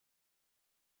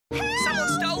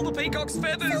stole the peacock's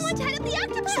feathers? Someone tied up the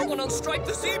octopus! Someone unstriped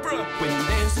the zebra! When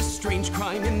there's a strange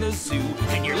crime in the zoo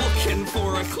and you're looking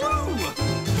for a clue,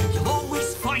 you'll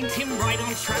always find him right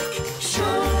on track.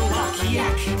 Sherlock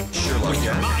Yak. Sherlock With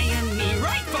Yak. Hermione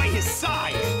right by his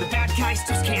side, the bad guys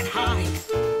just can't hide.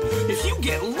 If you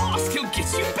get lost, he'll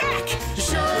get you back.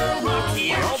 Sherlock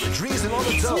Yak. All the trees and all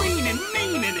the He's toes. lean and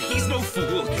mean and he's no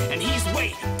fool, and he's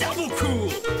way double cool.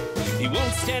 He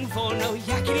won't stand for no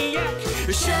yakety yak.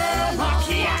 Sherlock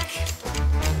Yak.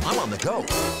 I'm on the go.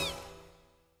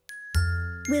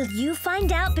 Will you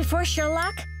find out before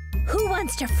Sherlock? Who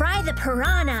wants to fry the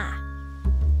piranha?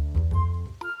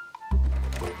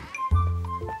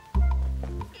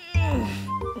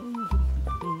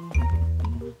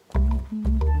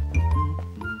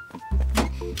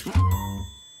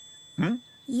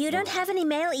 You don't have any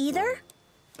mail either?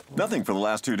 Nothing for the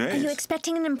last 2 Are days. you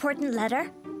expecting an important letter?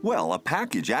 Well, a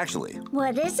package, actually.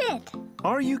 What is it?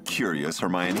 Are you curious,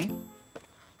 Hermione?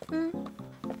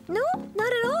 No,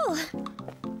 not at all.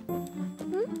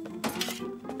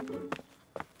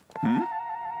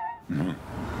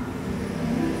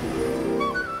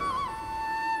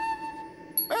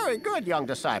 Very good, young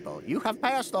disciple. You have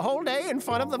passed the whole day in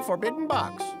front of the forbidden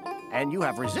box. And you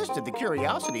have resisted the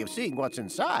curiosity of seeing what's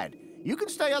inside. You can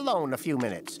stay alone a few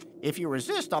minutes. If you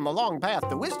resist on the long path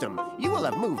to wisdom, you will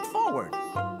have moved forward.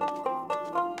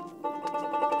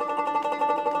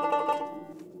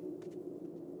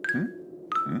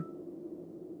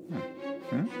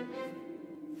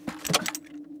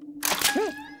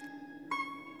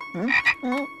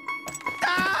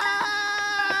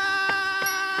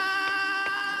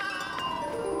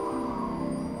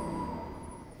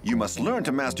 You must learn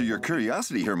to master your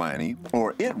curiosity, Hermione,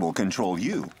 or it will control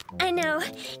you. I know.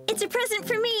 It's a present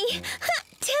for me.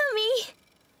 Tell me.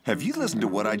 Have you listened to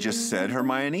what I just said,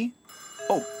 Hermione?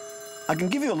 Oh, I can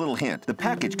give you a little hint. The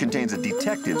package contains a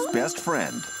detective's best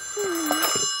friend.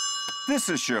 This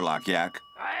is Sherlock Yak.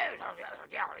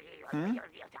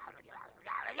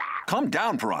 Calm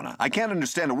down, Piranha. I can't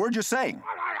understand a word you're saying.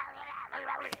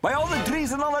 By all the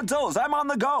trees and all the toes, I'm on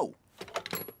the go.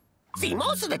 See,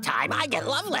 most of the time I get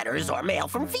love letters or mail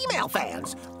from female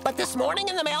fans. But this morning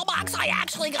in the mailbox, I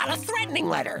actually got a threatening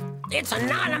letter. It's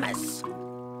anonymous.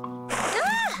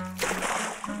 Ah!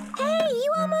 Hey,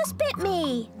 you almost bit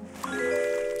me.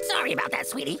 Sorry about that,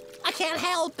 sweetie. I can't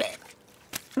help it.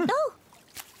 Oh.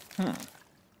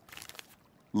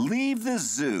 Leave the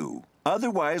zoo.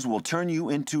 Otherwise, we'll turn you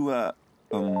into a,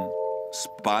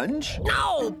 sponge?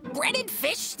 No, breaded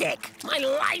fish stick. My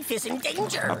life is in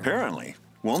danger. Apparently.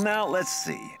 Well, now, let's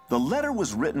see. The letter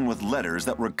was written with letters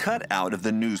that were cut out of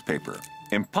the newspaper.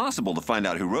 Impossible to find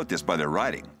out who wrote this by their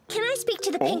writing. Can I speak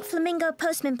to the pink flamingo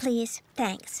postman, please?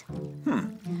 Thanks.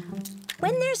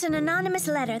 When there's an anonymous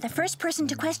letter, the first person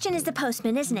to question is the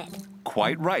postman, isn't it?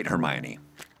 Quite right, Hermione.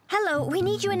 Hello, we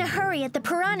need you in a hurry at the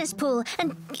piranha's pool,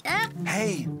 and...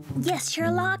 Hey, Yes,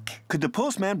 Sherlock? could the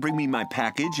postman bring me my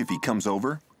package if he comes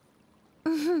over?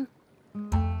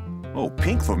 Oh,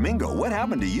 Pink Flamingo, what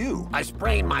happened to you? I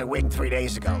sprained my wing 3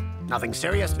 days ago. Nothing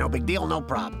serious, no big deal, no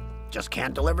problem. Just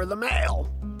can't deliver the mail.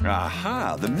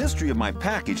 Aha, the mystery of my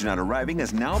package not arriving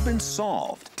has now been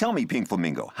solved. Tell me, Pink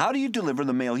Flamingo, how do you deliver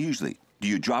the mail usually? Do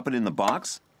you drop it in the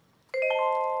box?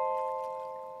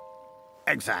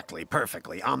 Exactly,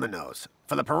 perfectly, on the nose.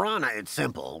 For the piranha, it's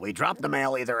simple. We drop the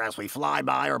mail either as we fly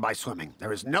by or by swimming.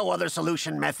 There is no other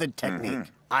solution, method,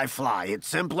 technique. I fly. It's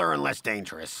simpler and less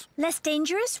dangerous. Less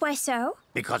dangerous? Why so?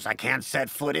 Because I can't set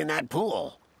foot in that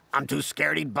pool. I'm too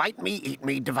scared he'd bite me, eat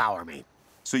me, devour me.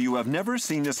 So you have never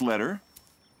seen this letter?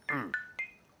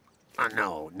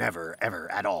 No, never,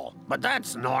 ever, at all. But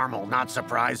that's normal, not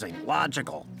surprising,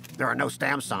 logical. There are no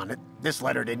stamps on it. This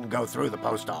letter didn't go through the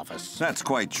post office. That's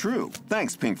quite true.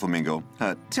 Thanks, Pink Flamingo.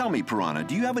 Tell me, Piranha,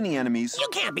 do you have any enemies? You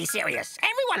can't be serious.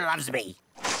 Everyone loves me.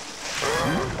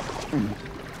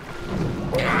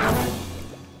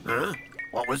 Huh?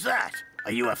 What was that?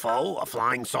 A UFO? A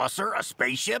flying saucer? A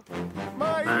spaceship?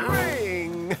 My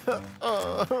ring!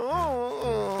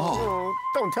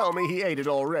 Don't tell me he ate it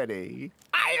already.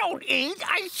 I don't eat,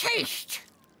 I taste.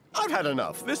 I've had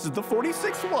enough. This is the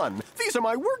 46th one. These are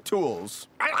my work tools.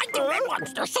 I like the red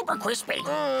ones. They're super crispy.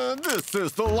 This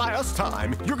is the last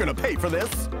time. You're gonna pay for this.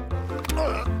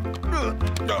 No.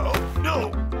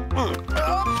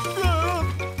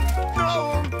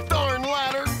 Oh, darn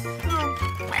ladder.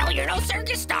 Well, you're no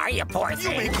circus star, you poor You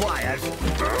thing. be quiet.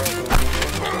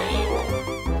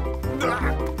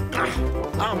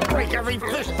 I'll break every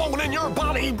fish bone in your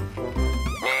body.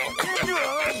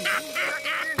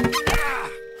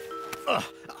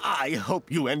 I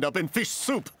hope you end up in fish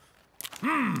soup.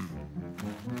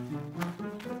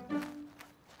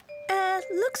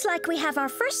 Look Looks like we have our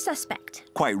first suspect.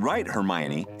 Quite right,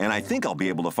 Hermione, and I think I'll be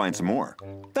able to find some more.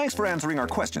 Thanks for answering our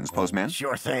questions, Postman.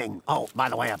 Sure thing. Oh, by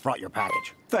the way, I brought your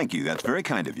package. Thank you, that's very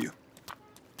kind of you.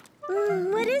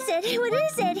 What is it? What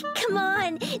is it? Come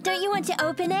on. Don't you want to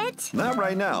open it? Not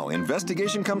right now.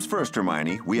 Investigation comes first,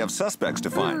 Hermione. We have suspects to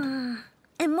find.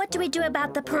 And what do we do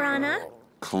about the piranha?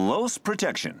 Close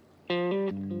protection.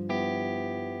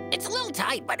 It's a little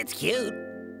tight, but it's cute.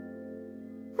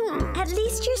 At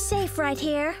least you're safe right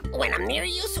here. When I'm near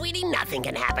you, sweetie, nothing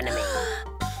can happen to me.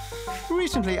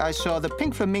 Recently, I saw the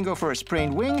pink flamingo for a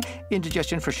sprained wing,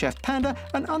 indigestion for Chef Panda,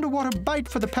 an underwater bite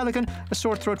for the pelican, a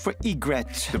sore throat for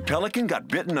Egret. The pelican got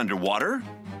bitten underwater?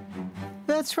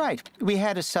 That's right. We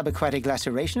had a subaquatic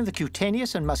laceration of the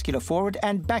cutaneous and muscular forward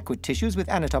and backward tissues with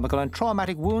anatomical and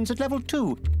traumatic wounds at level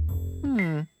 2.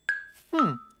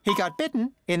 He got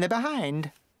bitten in the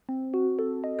behind.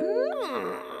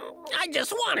 I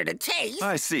just wanted a taste.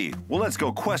 I see. Well, let's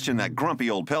go question that grumpy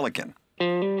old pelican.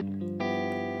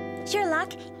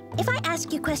 Sherlock, if I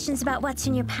ask you questions about what's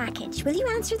in your package, will you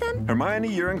answer them?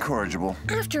 Hermione, you're incorrigible.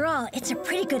 After all, it's a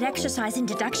pretty good exercise in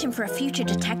deduction for a future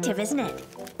detective, isn't it?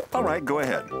 All right, go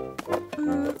ahead.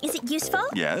 Is it useful?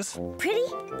 Yes? Pretty?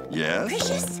 Yes?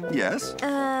 Precious? Yes?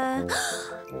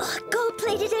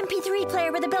 Gold-plated MP3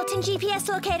 player with a built-in GPS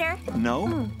locator.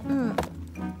 No?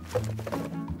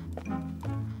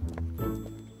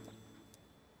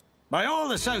 By all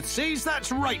the South Seas,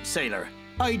 that's right, sailor.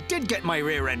 I did get my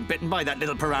rear end bitten by that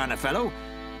little piranha fellow,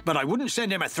 but I wouldn't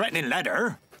send him a threatening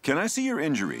letter. Can I see your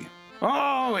injury?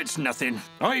 Oh, it's nothing.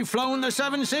 I've flown the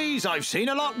 7 seas. I've seen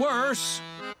a lot worse.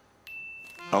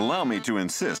 Allow me to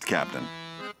insist, Captain.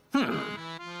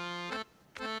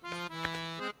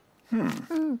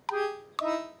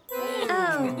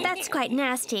 Oh, that's quite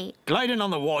nasty. Gliding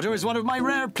on the water is one of my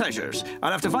rare pleasures.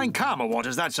 I'll have to find calmer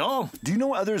waters, that's all. Do you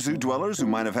know other zoo dwellers who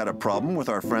might have had a problem with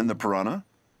our friend the piranha?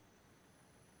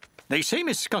 They say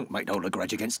Miss Skunk might hold a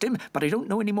grudge against him, but I don't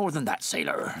know any more than that,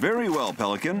 sailor. Very well,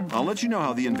 Pelican. I'll let you know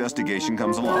how the investigation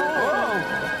comes along.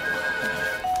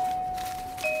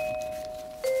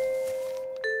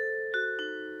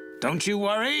 Don't you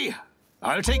worry.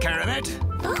 I'll take care of it.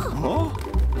 Oh?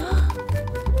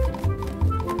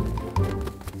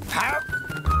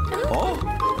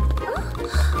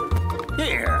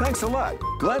 Here. Thanks a lot.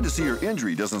 Glad to see your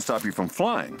injury doesn't stop you from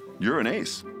flying. You're an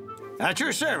ace. At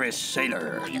your service,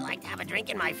 sailor. Would you like to have a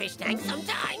drink in my fish tank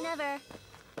sometime? Never.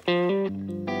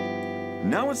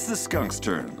 Now it's the skunk's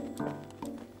turn.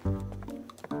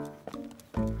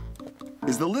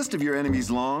 Is the list of your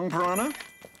enemies long, Piranha?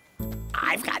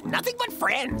 I've got nothing but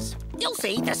friends. You'll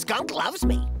see, the skunk loves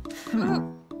me.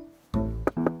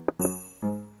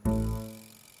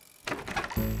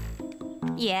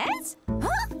 Yes?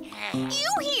 Huh?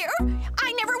 You here?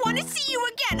 I never want to see you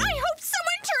again. I hope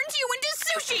someone turns you into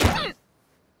sushi.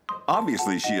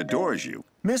 Obviously, she adores you.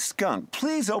 Miss Skunk,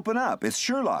 please open up. It's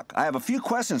Sherlock. I have a few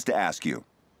questions to ask you.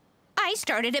 I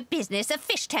started a business of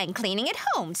fish tank cleaning at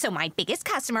home, so my biggest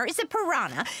customer is a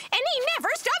piranha, and he never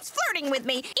stops flirting with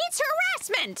me. It's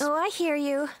harassment. Oh, I hear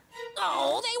you.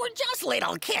 Oh, they were just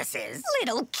little kisses.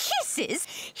 Little kisses?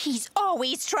 He's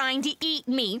always trying to eat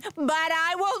me, but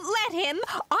I won't let him.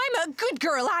 I'm a good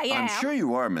girl, I am. I'm sure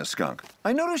you are, Miss Skunk.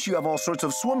 I notice you have all sorts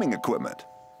of swimming equipment.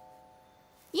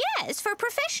 Yes, for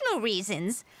professional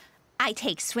reasons. I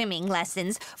take swimming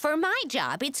lessons. For my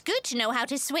job, it's good to know how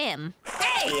to swim.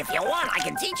 Hey, if you want, I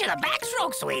can teach you the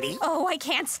backstroke, sweetie. Oh, I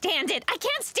can't stand it. I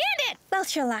can't stand it. Well,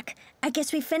 Sherlock, I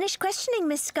guess we finished questioning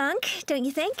Miss Skunk, don't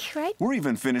you think, right? We're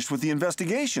even finished with the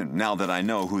investigation, now that I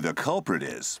know who the culprit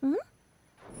is.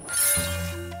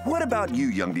 What about you,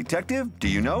 young detective? Do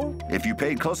you know? If you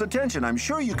paid close attention, I'm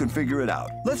sure you can figure it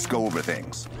out. Let's go over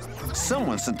things.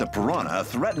 Someone sent the piranha a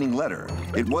threatening letter.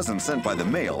 It wasn't sent by the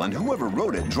mail, and whoever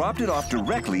wrote it dropped it off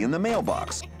directly in the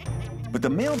mailbox. But the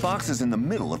mailbox is in the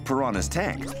middle of Piranha's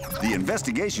tank. The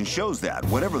investigation shows that,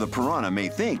 whatever the piranha may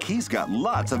think, he's got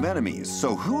lots of enemies.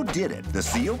 So who did it? The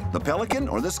seal, the pelican,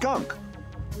 or the skunk?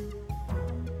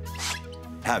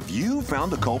 Have you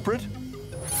found the culprit?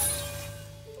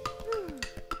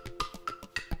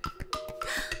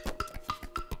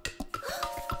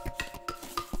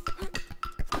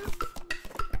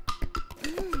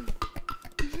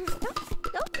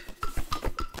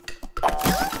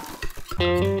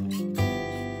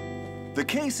 The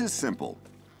case is simple.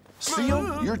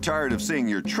 Seal, you're tired of seeing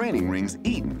your training rings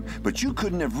eaten, but you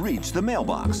couldn't have reached the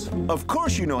mailbox. Of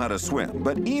course you know how to swim,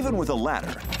 but even with a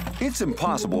ladder, it's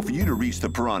impossible for you to reach the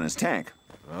piranha's tank.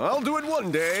 I'll do it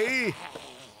one day.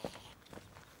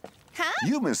 Huh?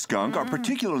 You, Miss Skunk, are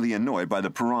particularly annoyed by the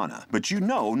piranha, but you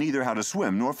know neither how to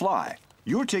swim nor fly.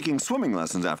 You're taking swimming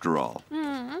lessons after all.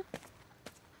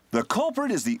 The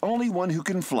culprit is the only one who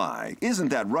can fly. Isn't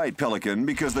that right, Pelican?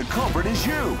 Because the culprit is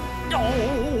you.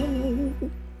 Oh!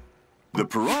 The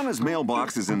piranha's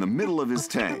mailbox is in the middle of his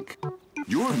tank.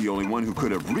 You're the only one who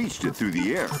could have reached it through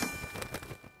the air.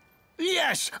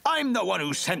 Yes, I'm the one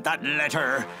who sent that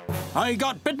letter. I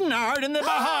got bitten hard in the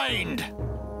behind.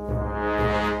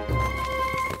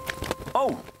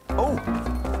 Oh! Oh!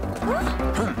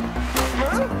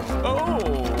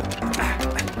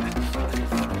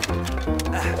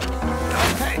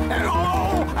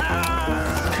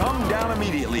 Come down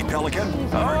immediately, Pelican.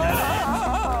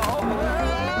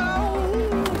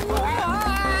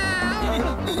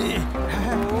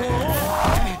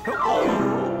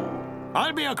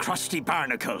 I'll be a crusty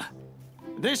barnacle.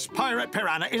 This pirate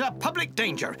piranha is a public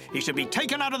danger. He should be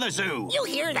taken out of the zoo. You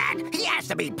hear that? He has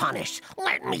to be punished.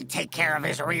 Let me take care of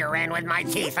his rear end with my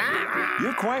teeth.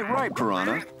 You're quite right,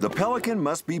 Piranha. The pelican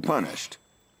must be punished.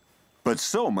 But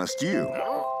so must you.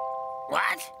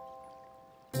 What?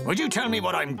 Would you tell me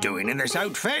what I'm doing in this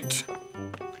outfit?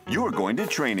 You're going to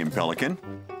train him, Pelican.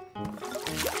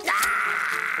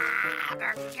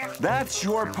 That's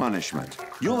your punishment.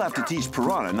 You'll have to teach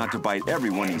Piranha not to bite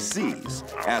everyone he sees.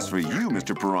 As for you,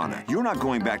 Mr. Piranha, you're not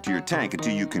going back to your tank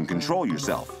until you can control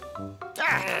yourself.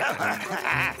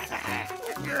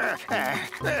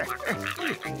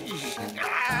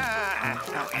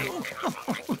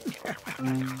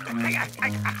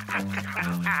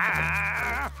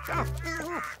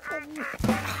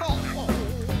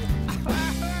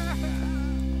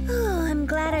 Oh, I'm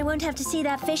glad I won't have to see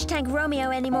that fish tank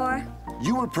Romeo anymore.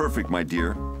 You were perfect, my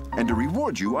dear. And to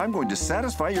reward you, I'm going to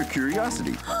satisfy your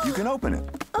curiosity. You can open it.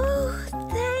 Oh,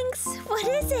 thanks. What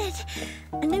is it?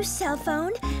 A new cell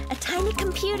phone? A tiny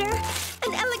computer?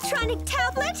 An electronic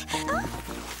tablet? Oh,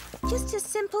 just a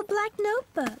simple black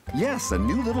notebook. Yes, a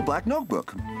new little black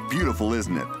notebook. Beautiful,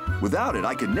 isn't it? Without it,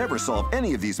 I could never solve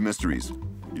any of these mysteries.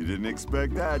 You didn't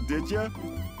expect that, did you?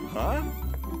 Huh?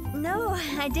 No,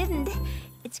 I didn't.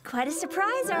 It's quite a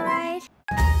surprise, all right.